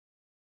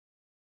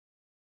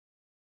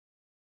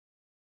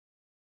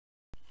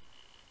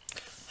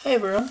Hey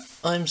everyone,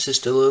 I'm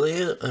Sister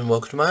Lilia and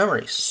welcome to my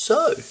armory.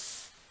 So,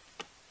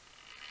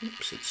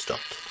 oops, it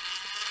stopped.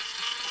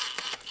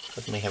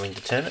 With me having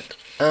to turn it.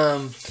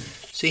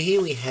 So here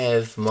we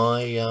have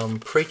my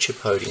preacher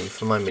podium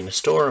for my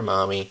Ministorum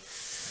army.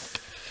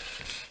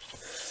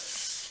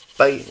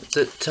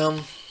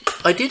 That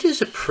I did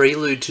as a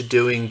prelude to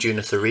doing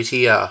junith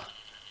eritia,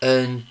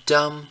 and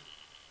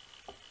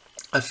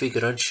I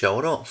figured I'd show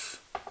it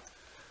off.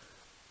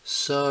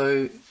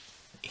 So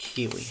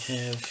here we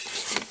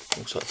have.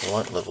 Looks like the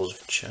light levels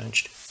have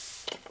changed.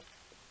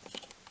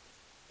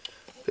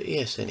 But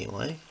yes,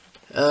 anyway.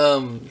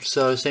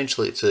 So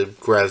essentially it's a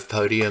grav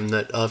podium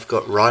that I've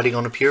got riding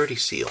on a purity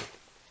seal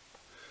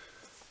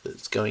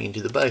that's going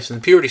into the base.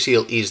 And the purity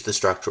seal is the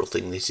structural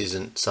thing. This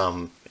isn't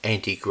some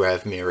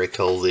anti-grav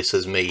miracle. This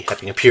is me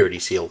having a purity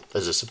seal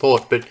as a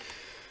support. But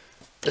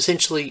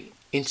essentially,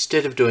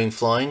 instead of doing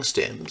flying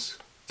stems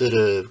that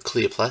are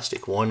clear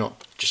plastic, why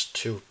not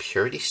just do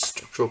a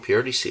structural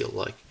purity seal?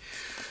 Like,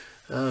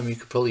 you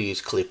could probably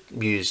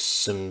use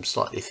some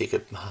slightly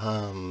thicker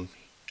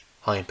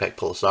high impact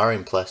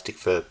polystyrene plastic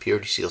for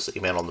purity seals that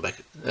you mount on the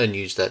back and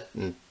use that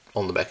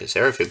on the back of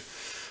Seraphim.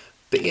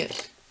 But yeah,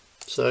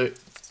 so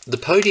the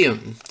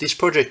podium, this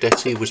project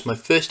actually was my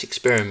first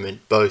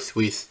experiment both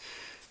with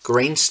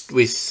milliput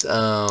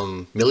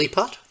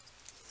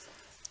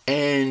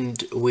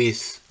and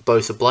with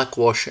both a black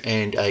wash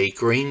and a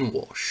green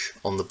wash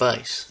on the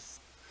base.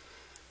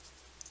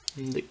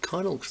 And it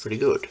kind of looks pretty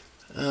good.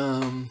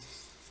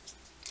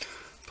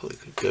 Probably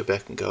could go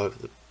back and go over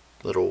the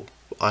little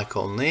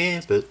icon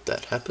there, but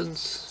that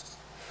happens.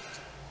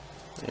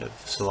 We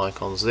have some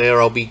icons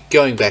there. I'll be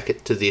going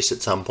back to this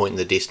at some point in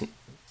the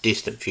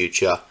distant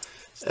future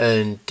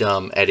and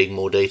adding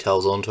more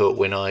details onto it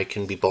when I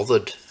can be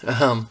bothered.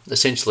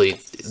 Essentially,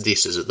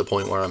 this is at the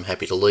point where I'm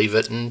happy to leave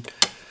it, and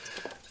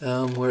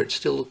where it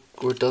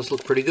does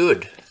look pretty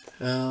good.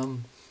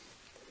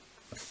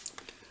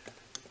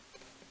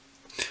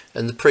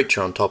 And the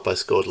preacher on top I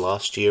scored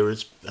last year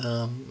is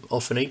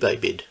off an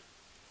eBay bid.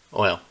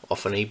 Well,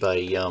 off an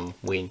eBay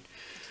win.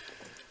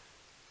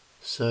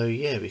 So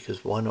yeah,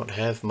 because why not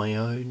have my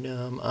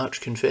own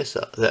arch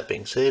confessor? That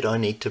being said, I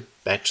need to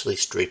actually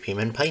strip him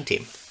and paint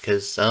him,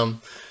 because I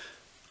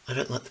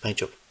don't like the paint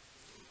job.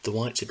 The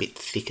white's a bit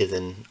thicker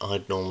than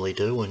I'd normally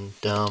do, and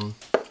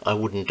I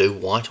wouldn't do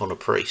white on a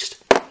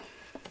priest.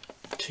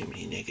 Too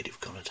many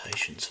negative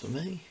connotations for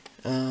me.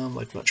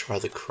 I'd much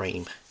rather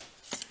cream.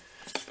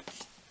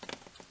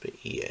 But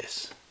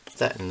yes,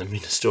 that and the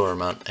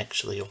Ministorum aren't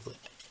actually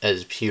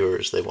as pure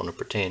as they want to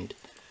pretend.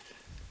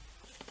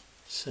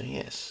 So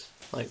yes,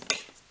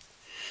 like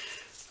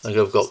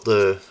I've got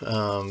the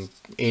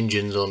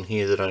engines on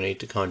here that I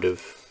need to kind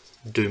of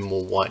do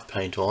more white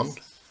paint on.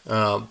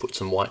 Put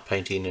some white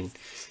paint in and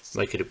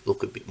make it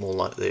look a bit more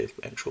like the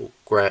actual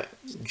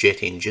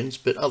jet engines.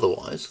 But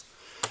otherwise,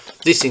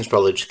 this thing's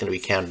probably just going to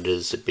be counted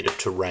as a bit of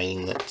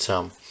terrain that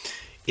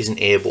is an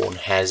airborne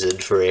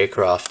hazard for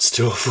aircrafts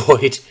to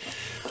avoid.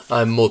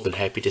 I'm more than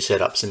happy to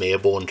set up some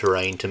airborne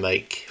terrain to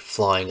make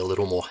flying a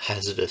little more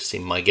hazardous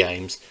in my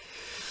games.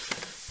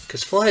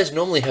 Because flyers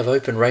normally have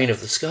open reign of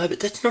the sky, but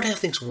that's not how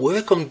things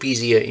work on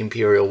busier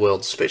Imperial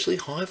worlds, especially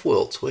hive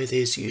worlds, where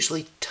there's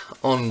usually,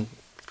 on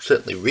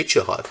certainly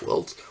richer hive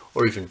worlds,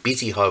 or even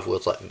busy hive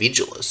worlds like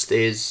Vigilus,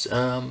 there's,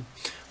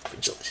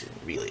 Vigilus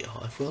isn't really a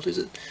hive world, is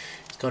it?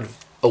 It's kind of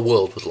a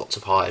world with lots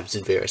of hives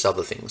and various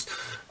other things.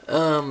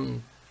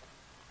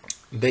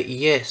 But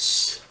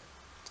yes,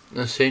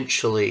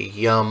 essentially,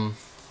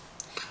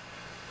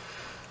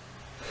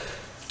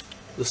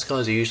 the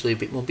skies are usually a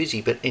bit more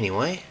busy. But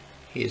anyway,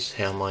 here's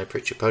how my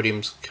preacher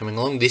podium's coming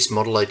along. This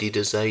model I did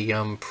as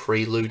a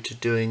prelude to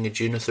doing a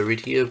junith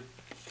eritia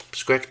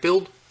scratch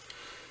build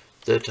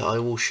that I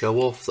will show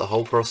off the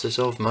whole process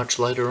of much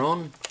later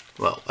on.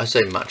 Well, I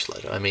say much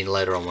later, I mean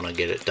later on when I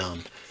get it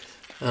done.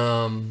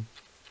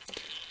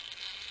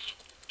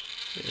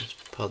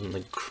 Pardon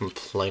the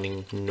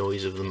complaining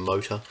noise of the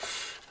motor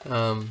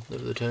of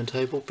the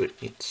turntable, but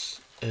it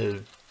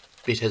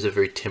has a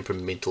very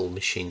temperamental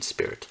machine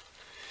spirit.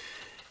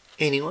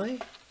 Anyway,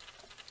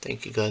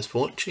 thank you guys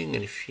for watching,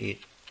 and if you'd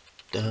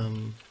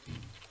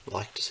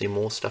like to see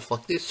more stuff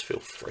like this, feel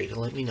free to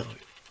let me know.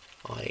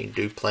 I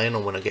do plan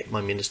on, when I get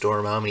my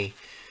Ministorum army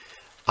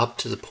up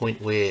to the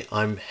point where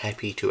I'm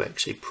happy to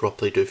actually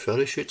properly do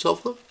photo shoots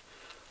of them,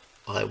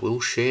 I will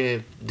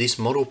share this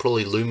model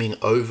probably looming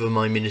over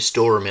my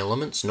Ministorum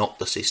elements, not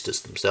the sisters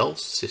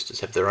themselves.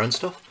 Sisters have their own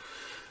stuff.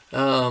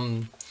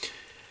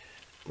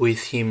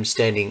 With him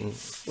standing,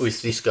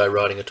 with this guy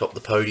riding atop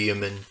the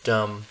podium, and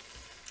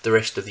the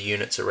rest of the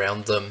units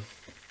around them,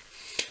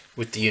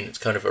 with the units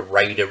kind of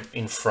arrayed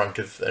in front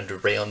of and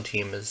around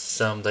him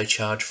as they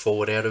charge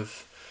forward out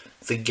of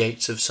the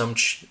gates of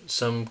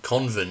some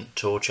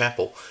convent or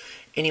chapel.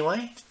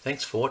 Anyway,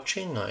 thanks for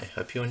watching. I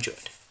hope you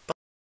enjoyed.